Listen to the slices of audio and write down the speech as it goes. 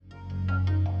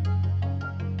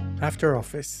After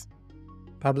Office,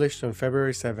 published on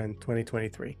February 7,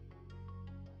 2023.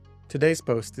 Today's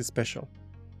post is special.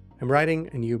 I'm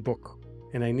writing a new book,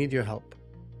 and I need your help.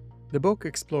 The book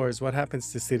explores what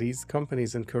happens to cities,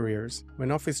 companies, and careers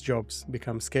when office jobs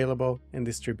become scalable and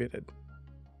distributed.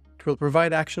 It will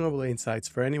provide actionable insights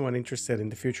for anyone interested in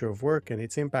the future of work and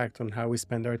its impact on how we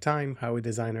spend our time, how we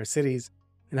design our cities,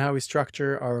 and how we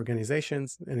structure our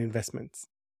organizations and investments.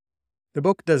 The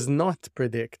book does not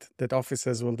predict that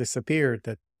offices will disappear,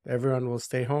 that everyone will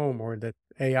stay home, or that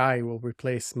AI will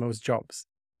replace most jobs.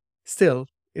 Still,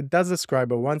 it does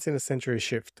describe a once-in-a-century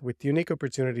shift with unique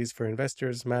opportunities for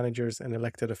investors, managers, and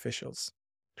elected officials.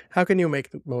 How can you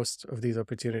make the most of these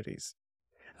opportunities?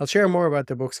 I'll share more about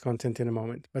the book's content in a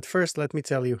moment, but first let me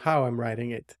tell you how I'm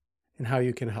writing it and how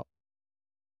you can help.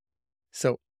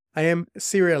 So, I am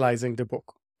serializing the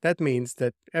book. That means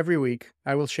that every week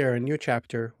I will share a new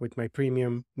chapter with my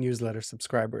premium newsletter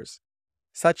subscribers.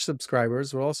 Such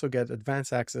subscribers will also get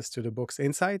advance access to the book's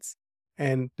insights,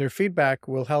 and their feedback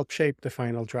will help shape the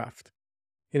final draft.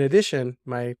 In addition,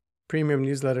 my premium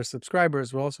newsletter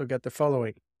subscribers will also get the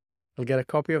following. They'll get a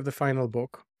copy of the final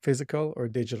book, physical or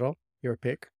digital, your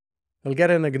pick. They'll get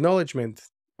an acknowledgement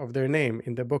of their name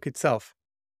in the book itself,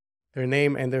 their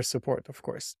name and their support, of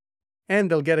course. And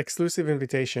they'll get exclusive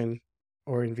invitations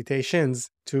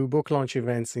to book launch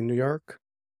events in New York,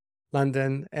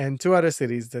 London, and 2 other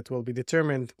cities that will be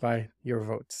determined by your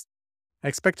votes. I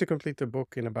expect to complete the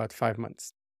book in about 5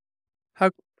 months.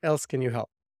 How else can you help?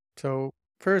 So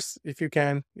first, if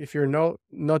you're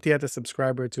not yet a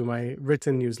subscriber to my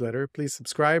written newsletter, please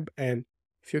subscribe, and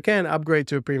if you can, upgrade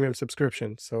to a premium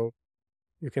subscription so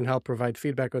you can help provide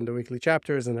feedback on the weekly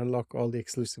chapters and unlock all the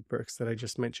exclusive perks that I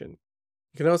just mentioned.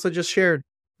 You can also just share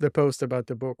the post about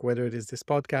the book, whether it is this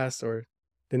podcast or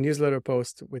the newsletter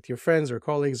post, with your friends or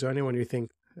colleagues or anyone you think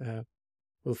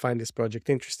will find this project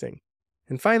interesting.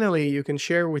 And finally, you can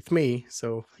share with me,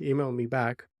 so email me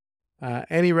back,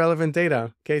 any relevant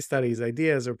data, case studies,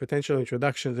 ideas, or potential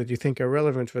introductions that you think are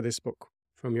relevant for this book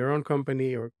from your own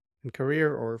company or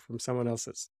career or from someone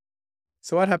else's.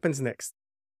 So what happens next?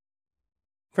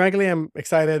 Frankly, I'm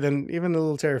excited and even a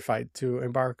little terrified to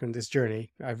embark on this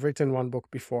journey. I've written one book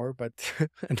before, but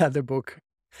another book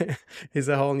is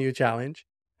a whole new challenge,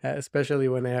 especially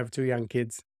when I have 2 young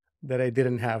kids that I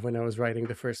didn't have when I was writing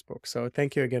the first book. So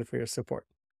thank you again for your support.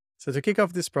 So to kick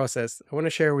off this process, I want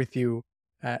to share with you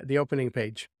the opening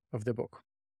page of the book.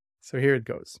 So here it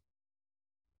goes.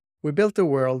 We built a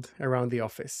world around the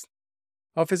office.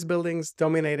 Office buildings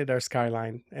dominated our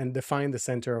skyline and defined the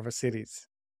center of our cities.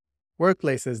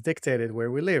 Workplaces dictated where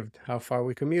we lived, how far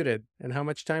we commuted, and how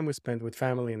much time we spent with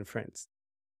family and friends.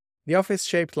 The office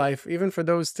shaped life even for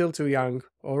those still too young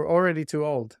or already too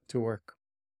old to work.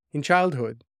 In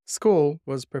childhood, school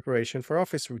was preparation for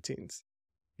office routines.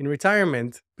 In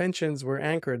retirement, pensions were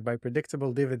anchored by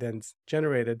predictable dividends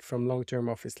generated from long-term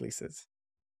office leases.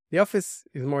 The office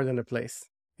is more than a place.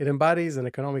 It embodies an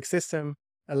economic system,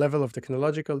 a level of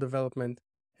technological development,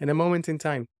 and a moment in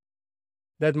time.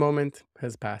 That moment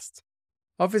has passed.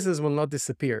 Offices will not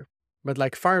disappear, but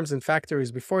like farms and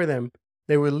factories before them,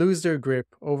 they will lose their grip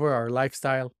over our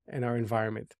lifestyle and our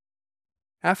environment.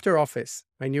 After Office,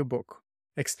 my new book,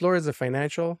 explores the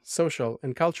financial, social,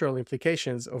 and cultural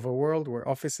implications of a world where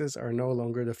offices are no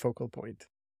longer the focal point.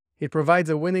 It provides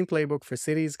a winning playbook for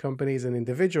cities, companies, and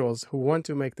individuals who want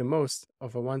to make the most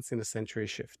of a once-in-a-century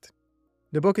shift.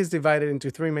 The book is divided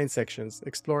into 3 main sections,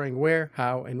 exploring where,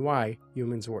 how, and why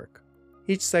humans work.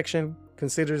 Each section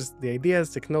considers the ideas,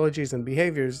 technologies, and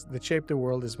behaviors that shape the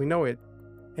world as we know it,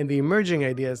 and the emerging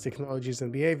ideas, technologies,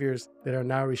 and behaviors that are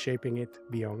now reshaping it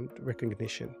beyond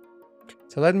recognition.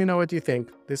 So let me know what you think.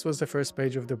 This was the first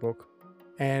page of the book,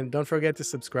 and don't forget to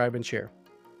subscribe and share.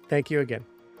 Thank you again.